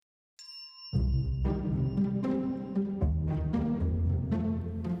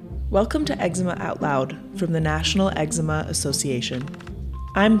Welcome to Eczema Out Loud from the National Eczema Association.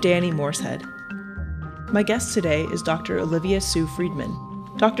 I'm Danny Morsehead. My guest today is Dr. Olivia Sue Friedman.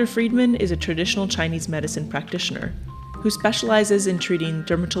 Dr. Friedman is a traditional Chinese medicine practitioner who specializes in treating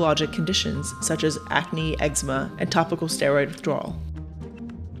dermatologic conditions such as acne, eczema, and topical steroid withdrawal.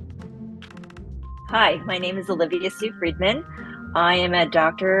 Hi, my name is Olivia Sue Friedman. I am a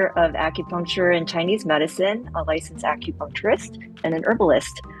doctor of acupuncture and Chinese medicine, a licensed acupuncturist, and an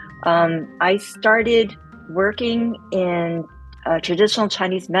herbalist. I started working in traditional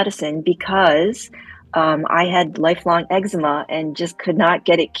Chinese medicine because I had lifelong eczema and just could not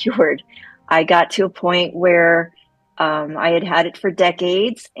get it cured. I got to a point where I had had it for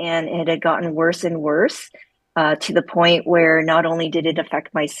decades and it had gotten worse and worse. To the point where not only did it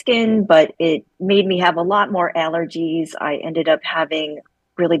affect my skin, but it made me have a lot more allergies. I ended up having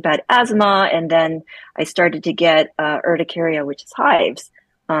really bad asthma, and then I started to get urticaria, which is hives.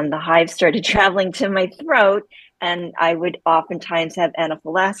 The hives started traveling to my throat, and I would oftentimes have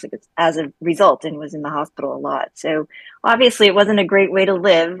anaphylaxis as a result and was in the hospital a lot. So obviously it wasn't a great way to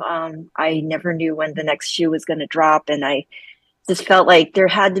live. I never knew when the next shoe was going to drop, and I just felt like there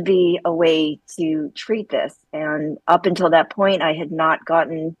had to be a way to treat this. And up until that point, I had not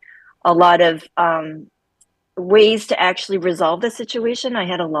gotten a lot of ways to actually resolve the situation. I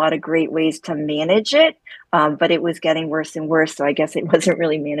had a lot of great ways to manage it, but it was getting worse and worse. So I guess it wasn't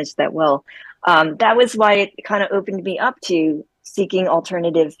really managed that well. That was why it kind of opened me up to seeking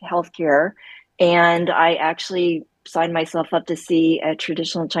alternative healthcare. And I actually signed myself up to see a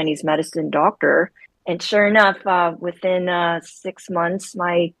traditional Chinese medicine doctor. And sure enough, within 6 months,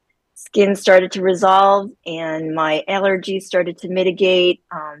 my skin started to resolve and my allergies started to mitigate.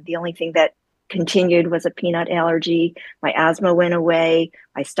 The only thing that continued was a peanut allergy. My asthma went away.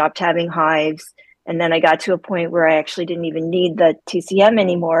 I stopped having hives. And then I got to a point where I actually didn't even need the TCM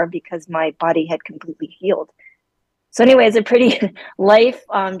anymore because my body had completely healed. So anyway, it's a pretty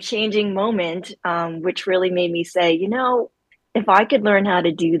life-changing moment, which really made me say, if I could learn how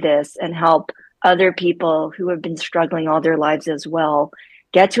to do this and help other people who have been struggling all their lives as well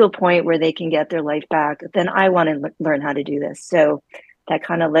get to a point where they can get their life back, then I want to learn how to do this. So that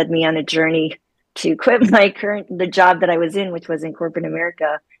kind of led me on a journey to quit the job that I was in, which was in corporate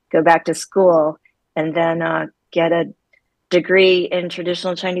America, go back to school, and then get a degree in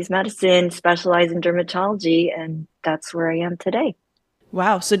traditional Chinese medicine, specialize in dermatology, and that's where I am today.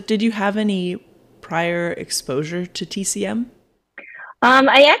 Wow. So did you have any prior exposure to TCM?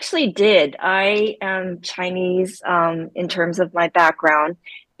 I actually did. I am Chinese in terms of my background,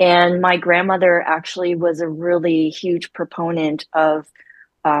 and my grandmother actually was a really huge proponent of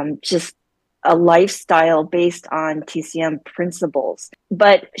just a lifestyle based on TCM principles.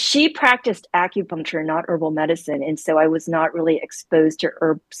 But she practiced acupuncture, not herbal medicine, and so I was not really exposed to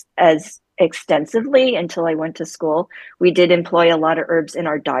herbs as extensively until I went to school. We did employ a lot of herbs in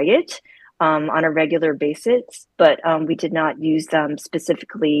our diet on a regular basis, but we did not use them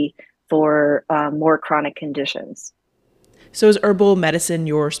specifically for more chronic conditions. So is herbal medicine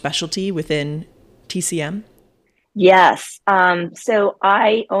your specialty within TCM? Yes. So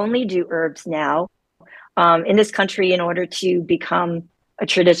I only do herbs now. In this country, in order to become a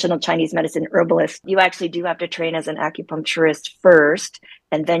traditional Chinese medicine herbalist, you actually do have to train as an acupuncturist first,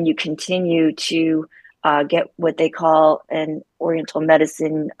 and then you continue to get what they call an Oriental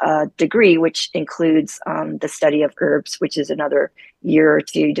medicine degree, which includes the study of herbs, which is another year or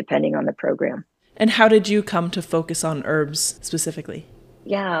two, depending on the program. And how did you come to focus on herbs specifically?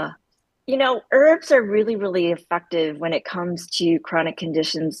 Yeah. Herbs are really, really effective when it comes to chronic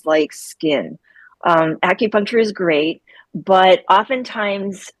conditions like skin. Acupuncture is great, but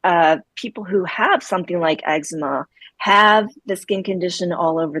oftentimes people who have something like eczema have the skin condition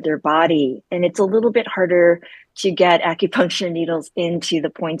all over their body. And it's a little bit harder to get acupuncture needles into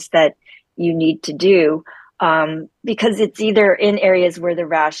the points that you need to do because it's either in areas where the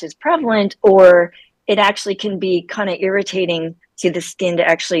rash is prevalent, or it actually can be kind of irritating to the skin to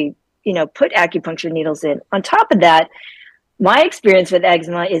actually put acupuncture needles in. On top of that, my experience with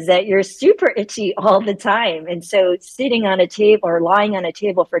eczema is that you're super itchy all the time. And so sitting on a table or lying on a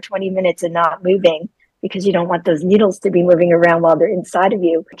table for 20 minutes and not moving because you don't want those needles to be moving around while they're inside of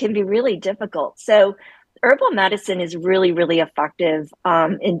you can be really difficult. So herbal medicine is really, really effective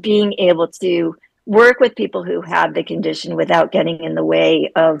in being able to work with people who have the condition without getting in the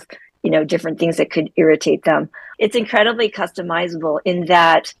way of, different things that could irritate them. It's incredibly customizable in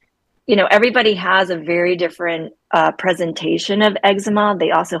that everybody has a very different presentation of eczema. They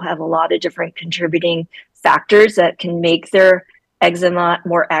also have a lot of different contributing factors that can make their eczema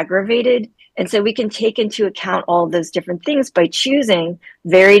more aggravated. And so we can take into account all of those different things by choosing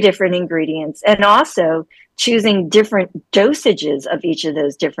very different ingredients and also choosing different dosages of each of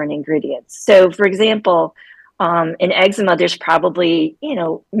those different ingredients. So for example, in eczema, there's probably,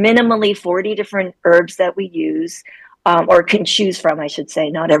 minimally 40 different herbs that we use, or can choose from, I should say.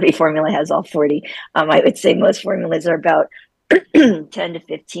 Not every formula has all 40. I would say most formulas are about 10 to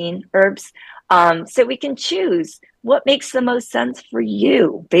 15 herbs. So we can choose what makes the most sense for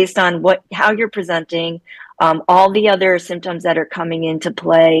you based on how you're presenting, all the other symptoms that are coming into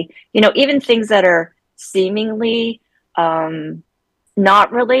play, even things that are seemingly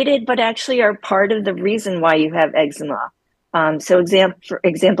not related, but actually are part of the reason why you have eczema. So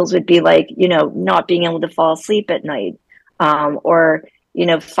examples would be like, not being able to fall asleep at night, or,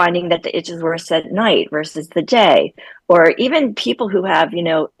 finding that the itch is worse at night versus the day, or even people who have,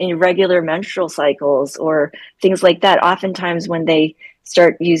 irregular menstrual cycles or things like that. Oftentimes when they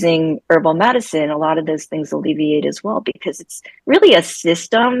start using herbal medicine, a lot of those things alleviate as well, because it's really a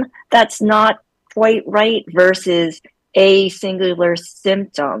system that's not quite right versus a singular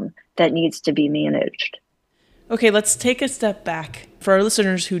symptom that needs to be managed. Okay, let's take a step back. For our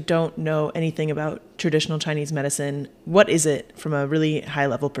listeners who don't know anything about traditional Chinese medicine, what is it from a really high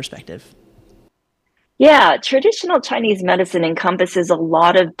level perspective? Yeah, traditional Chinese medicine encompasses a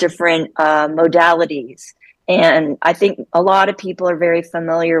lot of different modalities. And I think a lot of people are very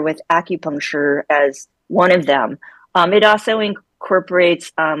familiar with acupuncture as one of them. It also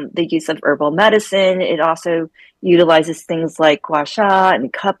incorporates the use of herbal medicine. It also utilizes things like gua sha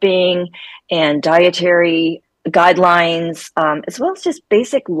and cupping and dietary guidelines, as well as just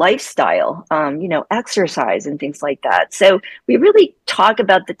basic lifestyle, exercise and things like that. So we really talk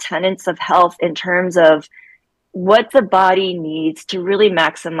about the tenets of health in terms of what the body needs to really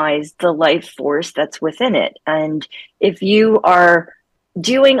maximize the life force that's within it. And if you are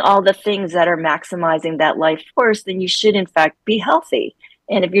doing all the things that are maximizing that life force, then you should in fact be healthy.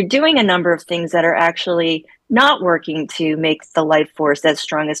 And if you're doing a number of things that are actually not working to make the life force as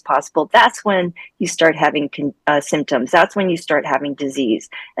strong as possible, that's when you start having symptoms. That's when you start having disease.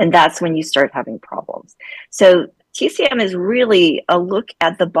 And that's when you start having problems. So TCM is really a look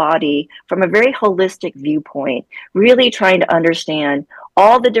at the body from a very holistic viewpoint, really trying to understand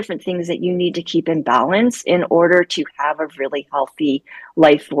all the different things that you need to keep in balance in order to have a really healthy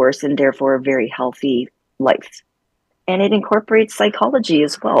life force and therefore a very healthy life. And it incorporates psychology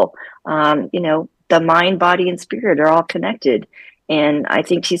as well. The mind, body, and spirit are all connected. And I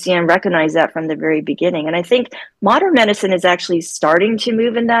think TCM recognized that from the very beginning. And I think modern medicine is actually starting to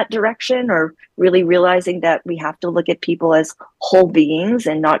move in that direction, or really realizing that we have to look at people as whole beings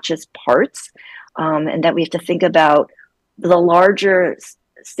and not just parts, and that we have to think about the larger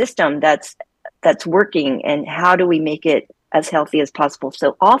system that's working and how do we make it as healthy as possible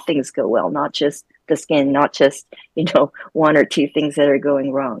so all things go well, not just the skin, not just, one or two things that are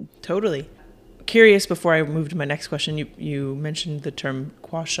going wrong. Totally. Curious, before I move to my next question, you mentioned the term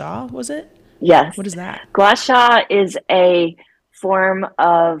gua sha, was it? Yes. What is that? Gua sha is a form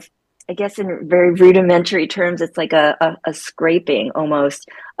of, I guess in very rudimentary terms, it's like a scraping almost.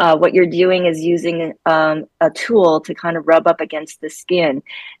 What you're doing is using a tool to kind of rub up against the skin.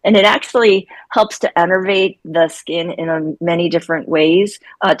 And it actually helps to enervate the skin in many different ways,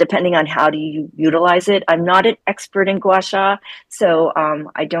 depending on how do you utilize it. I'm not an expert in gua sha, so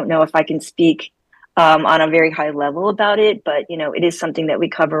I don't know if I can speak on a very high level about it, but it is something that we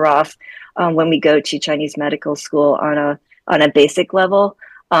cover off when we go to Chinese medical school on a basic level.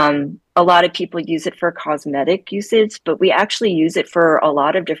 A lot of people use it for cosmetic usage, but we actually use it for a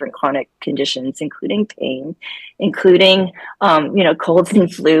lot of different chronic conditions, including pain, including, colds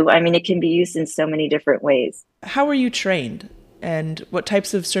and flu. I mean, it can be used in so many different ways. How are you trained? And what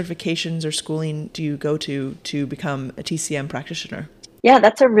types of certifications or schooling do you go to become a TCM practitioner? Yeah,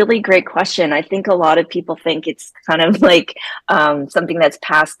 that's a really great question. I think a lot of people think it's kind of like something that's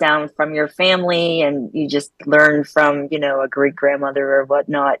passed down from your family and you just learn from, a great grandmother or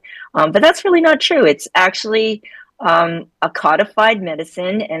whatnot. But that's really not true. It's actually a codified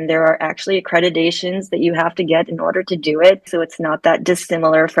medicine, and there are actually accreditations that you have to get in order to do it. So it's not that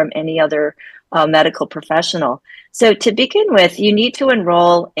dissimilar from any other medical professional. So to begin with, you need to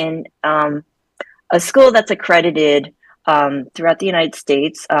enroll in a school that's accredited throughout the United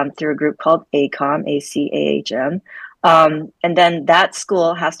States through a group called ACOM, ACAHM. And then that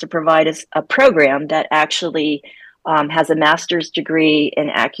school has to provide us a program that actually has a master's degree in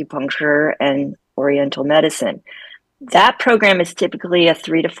acupuncture and oriental medicine. That program is typically a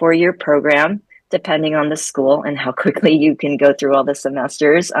 3 to 4 year program. depending on the school and how quickly you can go through all the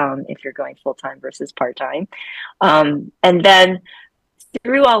semesters, if you're going full-time versus part-time. And then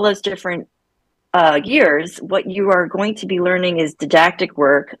through all those different years, what you are going to be learning is didactic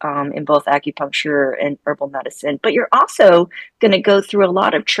work in both acupuncture and herbal medicine, but you're also going to go through a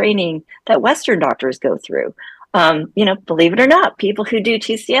lot of training that Western doctors go through. Believe it or not, people who do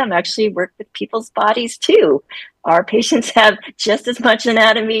TCM actually work with people's bodies too. Our patients have just as much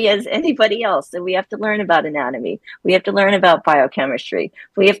anatomy as anybody else. So we have to learn about anatomy. We have to learn about biochemistry.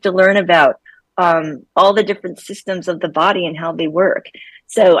 We have to learn about all the different systems of the body and how they work.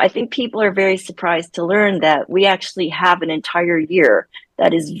 So I think people are very surprised to learn that we actually have an entire year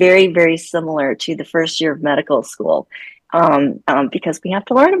that is very, very similar to the first year of medical school, because we have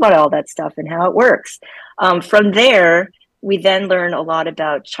to learn about all that stuff and how it works. From there, we then learn a lot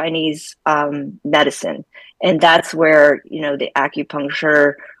about Chinese medicine. And that's where, the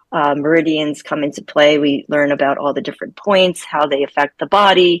acupuncture meridians come into play. We learn about all the different points, how they affect the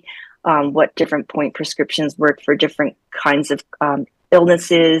body, what different point prescriptions work for different kinds of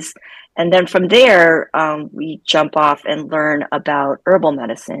illnesses. And then from there, we jump off and learn about herbal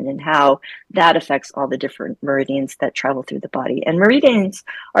medicine and how that affects all the different meridians that travel through the body. And meridians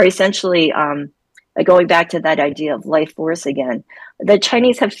are essentially, going back to that idea of life force again, the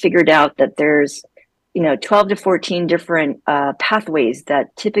Chinese have figured out that there's 12 to 14 different pathways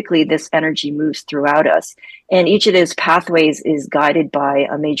that typically this energy moves throughout us. And each of those pathways is guided by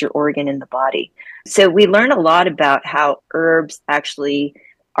a major organ in the body. So we learn a lot about how herbs actually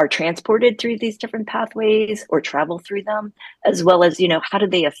are transported through these different pathways or travel through them, as well as, how do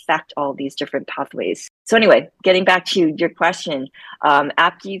they affect all these different pathways. So anyway, getting back to your question,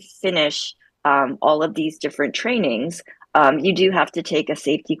 after you finish all of these different trainings, you do have to take a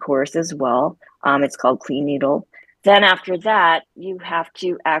safety course as well. It's called Clean Needle. Then after that, you have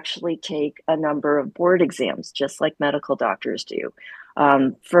to actually take a number of board exams, just like medical doctors do.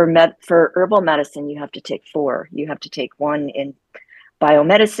 For herbal medicine, you have to take 4. You have to take 1 in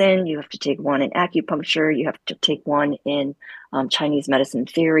biomedicine, you have to take 1 in acupuncture, you have to take 1 in Chinese medicine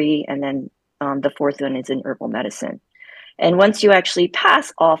theory, and then the 4th one is in herbal medicine. And once you actually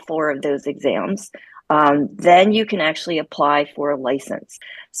pass all 4 of those exams, then you can actually apply for a license.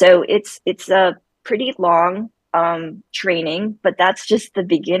 So it's a pretty long training, but that's just the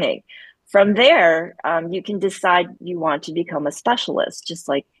beginning. From there, you can decide you want to become a specialist, just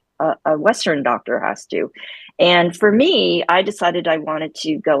like a Western doctor has to. And for me, I decided I wanted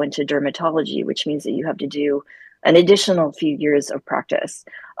to go into dermatology, which means that you have to do an additional few years of practice.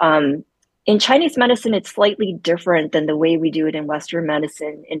 In Chinese medicine, it's slightly different than the way we do it in Western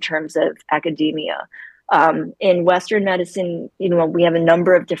medicine in terms of academia. In Western medicine, we have a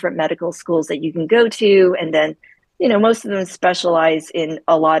number of different medical schools that you can go to, and then, most of them specialize in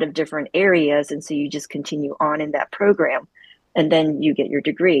a lot of different areas, and so you just continue on in that program, and then you get your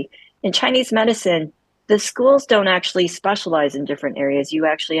degree. In Chinese medicine, the schools don't actually specialize in different areas. You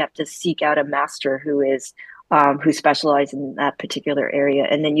actually have to seek out a master who specializes in that particular area,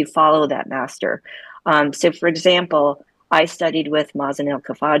 and then you follow that master. So, for example, I studied with Mazen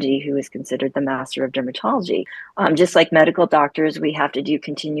El-Kafaji, who is considered the master of dermatology. Just like medical doctors, we have to do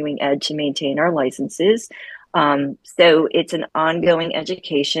continuing ed to maintain our licenses. So it's an ongoing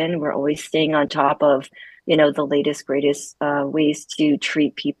education. We're always staying on top of, the latest, greatest ways to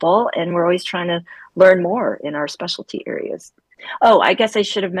treat people. And we're always trying to learn more in our specialty areas. Oh, I guess I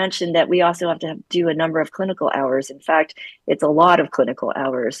should have mentioned that we also have to do a number of clinical hours. In fact, it's a lot of clinical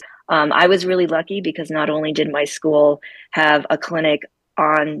hours. I was really lucky because not only did my school have a clinic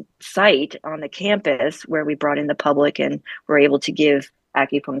on site on the campus where we brought in the public and were able to give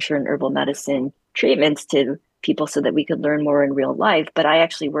acupuncture and herbal medicine treatments to people so that we could learn more in real life, but I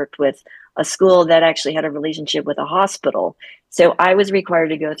actually worked with a school that actually had a relationship with a hospital. So I was required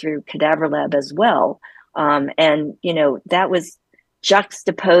to go through cadaver lab as well. And, that was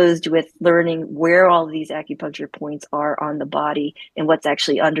juxtaposed with learning where all of these acupuncture points are on the body and what's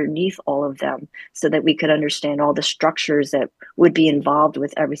actually underneath all of them so that we could understand all the structures that would be involved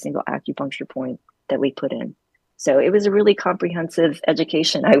with every single acupuncture point that we put in. So it was a really comprehensive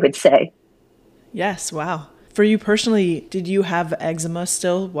education, I would say. Yes, wow. For you personally, did you have eczema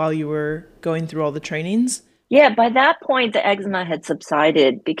still while you were going through all the trainings? Yeah, by that point, the eczema had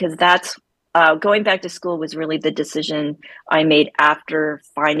subsided because that's going back to school was really the decision I made after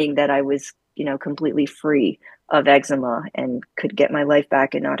finding that I was, completely free of eczema and could get my life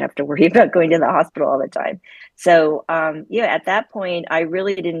back and not have to worry about going to the hospital all the time. So, at that point, I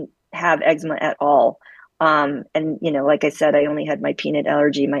really didn't have eczema at all. And, like I said, I only had my peanut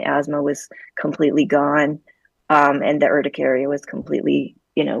allergy. My asthma was completely gone. And the urticaria was completely,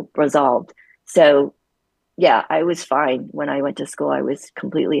 resolved. So yeah, I was fine when I went to school. I was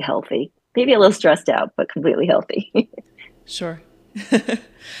completely healthy, maybe a little stressed out, but completely healthy. Sure.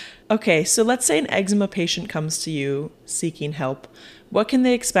 Okay, so let's say an eczema patient comes to you seeking help. What can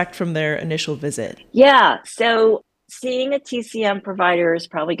they expect from their initial visit? Yeah, so seeing a TCM provider is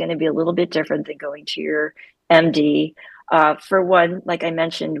probably going to be a little bit different than going to your MD. For one, like I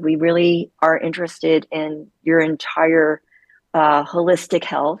mentioned, we really are interested in your entire holistic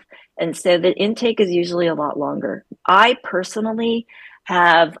health. And so the intake is usually a lot longer. I personally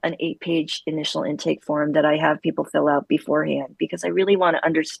have an 8-page initial intake form that I have people fill out beforehand because I really want to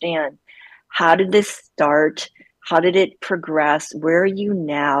understand, how did this start? How did it progress? Where are you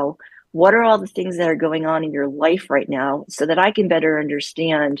now? What are all the things that are going on in your life right now so that I can better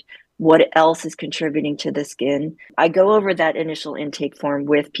understand what else is contributing to the skin. I go over that initial intake form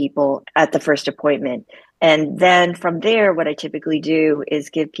with people at the first appointment. And then from there, what I typically do is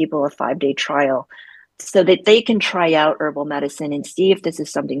give people a 5-day trial so that they can try out herbal medicine and see if this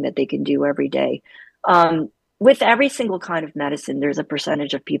is something that they can do every day. Um, with every single kind of medicine, there's a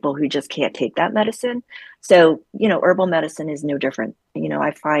percentage of people who just can't take that medicine. So, herbal medicine is no different.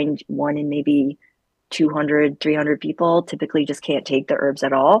 I find one in maybe 200, 300 people typically just can't take the herbs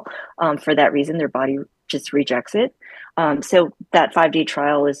at all. For that reason, their body just rejects it. So that 5-day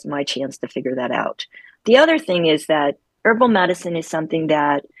trial is my chance to figure that out. The other thing is that herbal medicine is something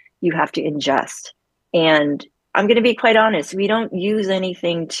that you have to ingest. And I'm going to be quite honest, we don't use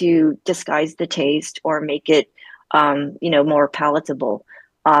anything to disguise the taste or make it, more palatable.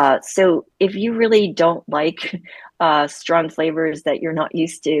 So if you really don't like strong flavors that you're not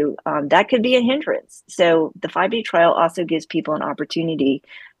used to, that could be a hindrance. So the 5-day trial also gives people an opportunity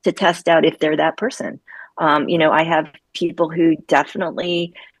to test out if they're that person. I have people who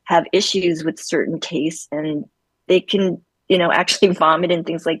definitely have issues with certain tastes and they can, actually vomit and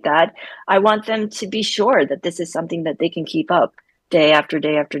things like that. I want them to be sure that this is something that they can keep up day after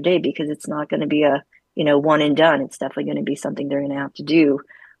day after day, because it's not going to be a, one and done. It's definitely going to be something they're going to have to do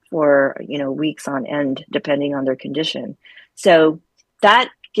for, weeks on end, depending on their condition. So that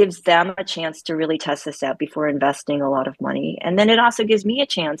gives them a chance to really test this out before investing a lot of money. And then it also gives me a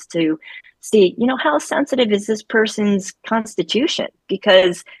chance to see, how sensitive is this person's constitution?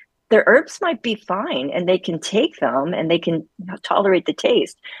 Because their herbs might be fine and they can take them and they can tolerate the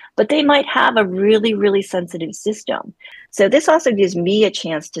taste, but they might have a really, really sensitive system. So this also gives me a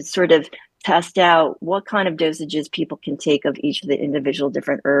chance to sort of test out what kind of dosages people can take of each of the individual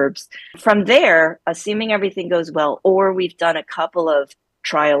different herbs. From there, assuming everything goes well, or we've done a couple of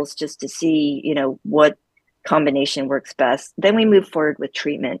trials just to see, what combination works best, then we move forward with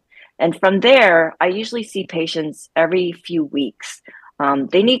treatment. And from there, I usually see patients every few weeks.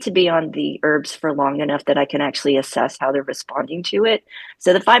 They need to be on the herbs for long enough that I can actually assess how they're responding to it.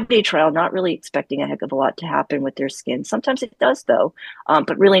 So the 5-day trial, not really expecting a heck of a lot to happen with their skin. Sometimes it does though,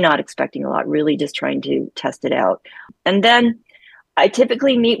 but really not expecting a lot, really just trying to test it out. And then I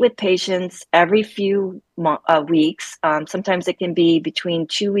typically meet with patients every few weeks. Sometimes it can be between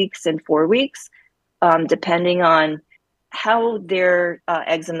 2 weeks and 4 weeks, depending on how their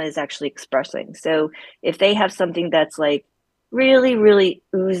eczema is actually expressing. So if they have something that's like really, really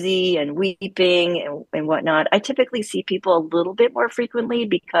oozy and weeping and whatnot, I typically see people a little bit more frequently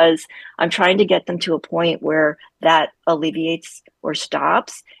because I'm trying to get them to a point where that alleviates or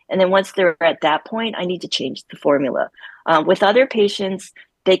stops. And then once they're at that point, I need to change the formula. With other patients,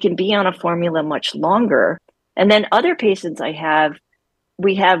 they can be on a formula much longer. And then other patients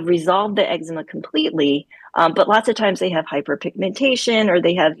we have resolved the eczema completely, but lots of times they have hyperpigmentation or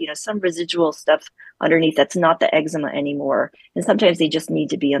they have, some residual stuff underneath that's not the eczema anymore. And sometimes they just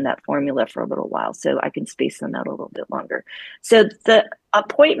need to be on that formula for a little while, so I can space them out a little bit longer. So the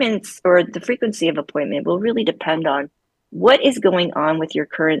appointments or the frequency of appointment will really depend on what is going on with your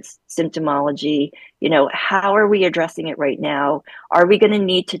current symptomology. How are we addressing it right now? Are we going to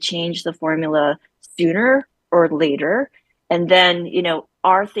need to change the formula sooner or later? And then,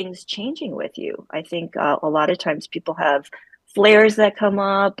 are things changing with you? I think a lot of times people have flares that come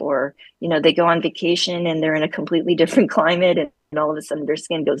up, or, they go on vacation and they're in a completely different climate and all of a sudden their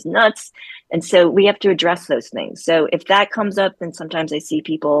skin goes nuts. And so we have to address those things. So if that comes up, then sometimes I see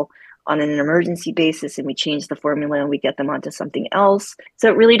people on an emergency basis and we change the formula and we get them onto something else. So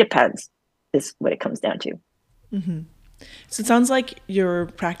it really depends, is what it comes down to. Mm-hmm. So it sounds like your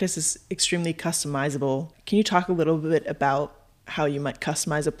practice is extremely customizable. Can you talk a little bit about how you might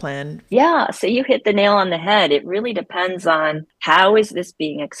customize a plan? Yeah, so you hit the nail on the head. It really depends on how is this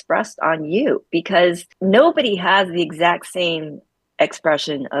being expressed on you, because nobody has the exact same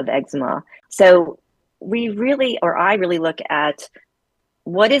expression of eczema. So I really look at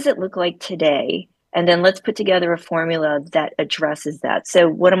what does it look like today? And then let's put together a formula that addresses that. So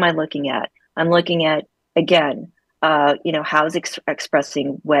what am I looking at? I'm looking at, again, how's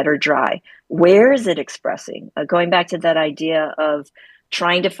expressing wet or dry? Where is it expressing? Going back to that idea of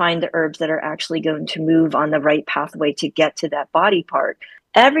trying to find the herbs that are actually going to move on the right pathway to get to that body part.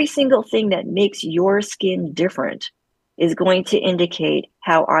 Every single thing that makes your skin different is going to indicate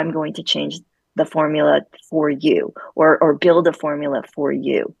how I'm going to change the formula for you, or build a formula for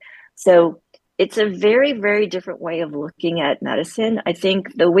you. So it's a very, very different way of looking at medicine. I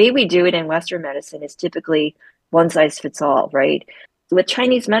think the way we do it in Western medicine is typically one size fits all, right? With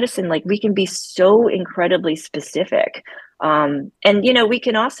Chinese medicine, like, we can be so incredibly specific. And, we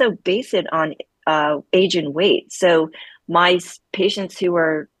can also base it on age and weight. So my patients who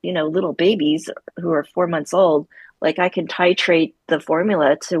are, little babies who are 4 months old, like, I can titrate the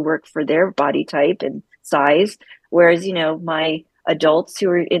formula to work for their body type and size. Whereas, my adults who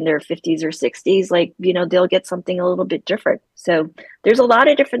are in their 50s or 60s, like, they'll get something a little bit different. So there's a lot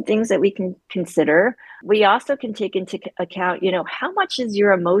of different things that we can consider. We also can take into account, how much is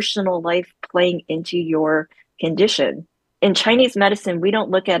your emotional life playing into your condition? In Chinese medicine, we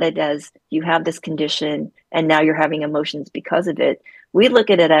don't look at it as you have this condition and now you're having emotions because of it. We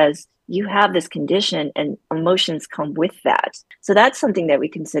look at it as you have this condition and emotions come with that. So that's something that we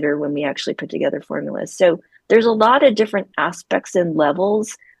consider when we actually put together formulas. So there's a lot of different aspects and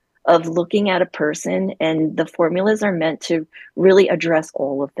levels of looking at a person, and the formulas are meant to really address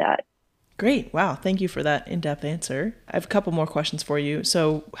all of that. Great. Wow. Thank you for that in-depth answer. I have a couple more questions for you.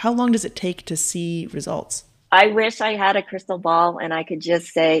 So how long does it take to see results? I wish I had a crystal ball and I could just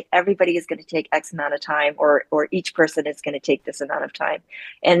say everybody is going to take X amount of time, or each person is going to take this amount of time.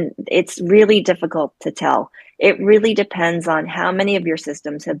 And it's really difficult to tell. It really depends on how many of your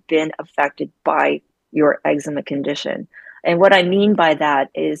systems have been affected by your eczema condition. And what I mean by that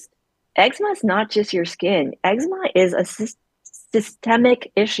is eczema is not just your skin. Eczema is a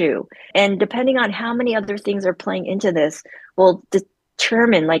systemic issue. And depending on how many other things are playing into this will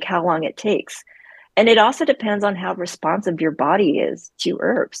determine, like, how long it takes. And it also depends on how responsive your body is to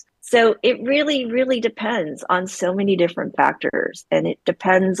herbs. So it really, really depends on so many different factors. And it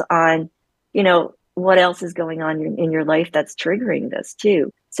depends on, what else is going on in your life that's triggering this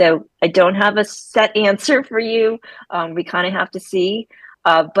too. So I don't have a set answer for you. We kind of have to see.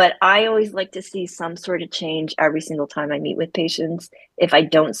 But I always like to see some sort of change every single time I meet with patients. If I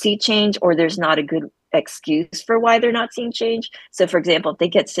don't see change, or there's not a good excuse for why they're not seeing change. So, for example, if they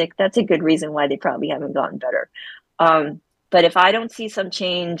get sick, that's a good reason why they probably haven't gotten better. But if I don't see some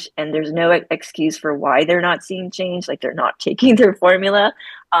change and there's no excuse for why they're not seeing change, like they're not taking their formula,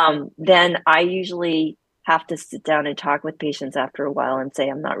 then I usually have to sit down and talk with patients after a while and say,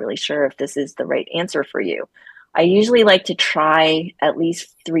 I'm not really sure if this is the right answer for you. I usually like to try at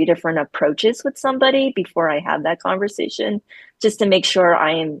least 3 different approaches with somebody before I have that conversation, just to make sure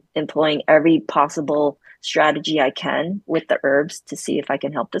I am employing every possible strategy I can with the herbs to see if I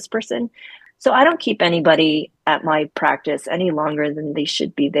can help this person. So I don't keep anybody at my practice any longer than they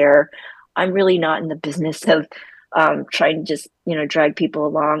should be there. I'm really not in the business of trying to just, drag people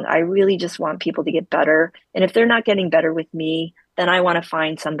along. I really just want people to get better. And if they're not getting better with me, then I want to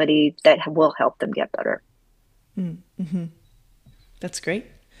find somebody that will help them get better. Mm-hmm. That's great.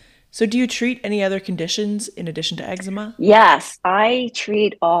 So do you treat any other conditions in addition to eczema? Yes, I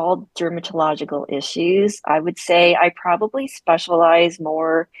treat all dermatological issues. I would say I probably specialize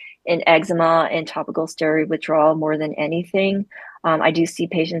more in eczema and topical steroid withdrawal more than anything. I do see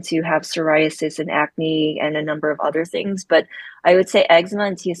patients who have psoriasis and acne and a number of other things, but I would say eczema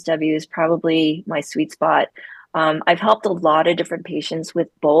and TSW is probably my sweet spot. I've helped a lot of different patients with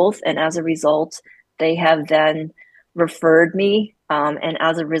both, and as a result, they have then referred me. And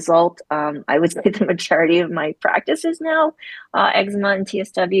as a result, I would say the majority of my practice is now eczema and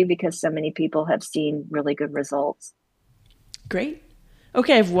TSW, because so many people have seen really good results. Great.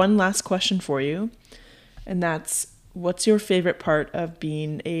 Okay, I have one last question for you, and that's, what's your favorite part of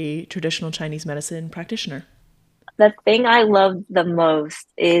being a traditional Chinese medicine practitioner? The thing I love the most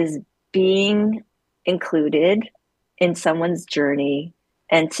is being included in someone's journey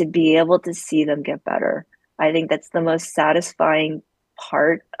and to be able to see them get better. I think that's the most satisfying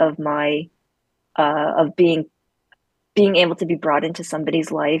part of my of being able to be brought into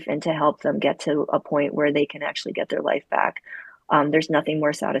somebody's life and to help them get to a point where they can actually get their life back. There's nothing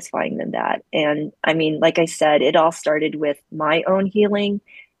more satisfying than that. And I mean, like I said, it all started with my own healing,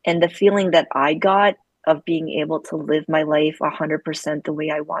 and the feeling that I got of being able to live my life 100% the way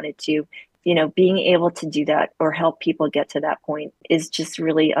I wanted to. Being able to do that or help people get to that point is just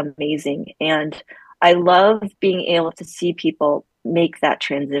really amazing. And I love being able to see people make that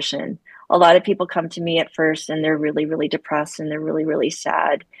transition. A lot of people come to me at first and they're really, really depressed and they're really, really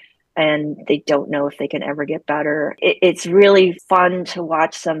sad and they don't know if they can ever get better. It's really fun to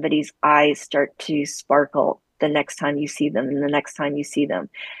watch somebody's eyes start to sparkle the next time you see them and the next time you see them.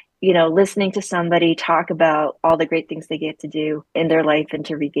 Listening to somebody talk about all the great things they get to do in their life and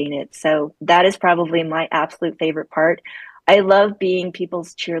to regain it. So that is probably my absolute favorite part. I love being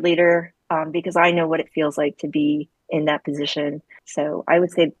people's cheerleader because I know what it feels like to be in that position. So I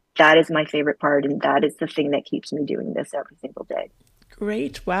would say that is my favorite part, and that is the thing that keeps me doing this every single day.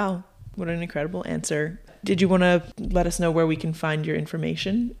 Great. Wow. What an incredible answer. Did you want to let us know where we can find your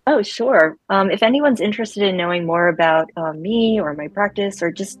information? Oh, sure. If anyone's interested in knowing more about me or my practice,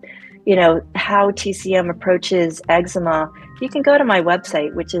 or just, how TCM approaches eczema, you can go to my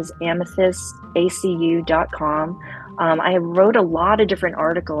website, which is amethystacu.com. I wrote a lot of different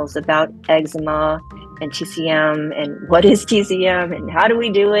articles about eczema and TCM and what is TCM and how do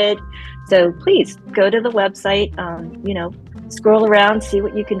we do it. So please go to the website, scroll around, see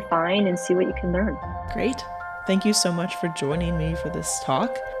what you can find and see what you can learn. Great. Thank you so much for joining me for this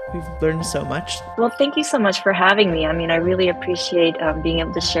talk. We've learned so much. Well, thank you so much for having me. I really appreciate being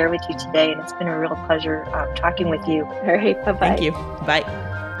able to share with you today, and it's been a real pleasure talking with you. All right, bye-bye. Thank you. Bye.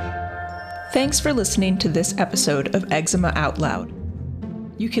 Thanks for listening to this episode of Eczema Out Loud.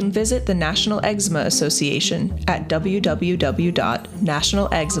 You can visit the National Eczema Association at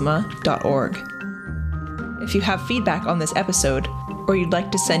www.nationaleczema.org. If you have feedback on this episode, or you'd like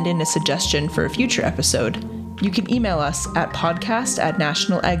to send in a suggestion for a future episode, you can email us at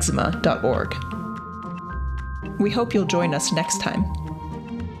podcast@nationaleczema.org. We hope you'll join us next time.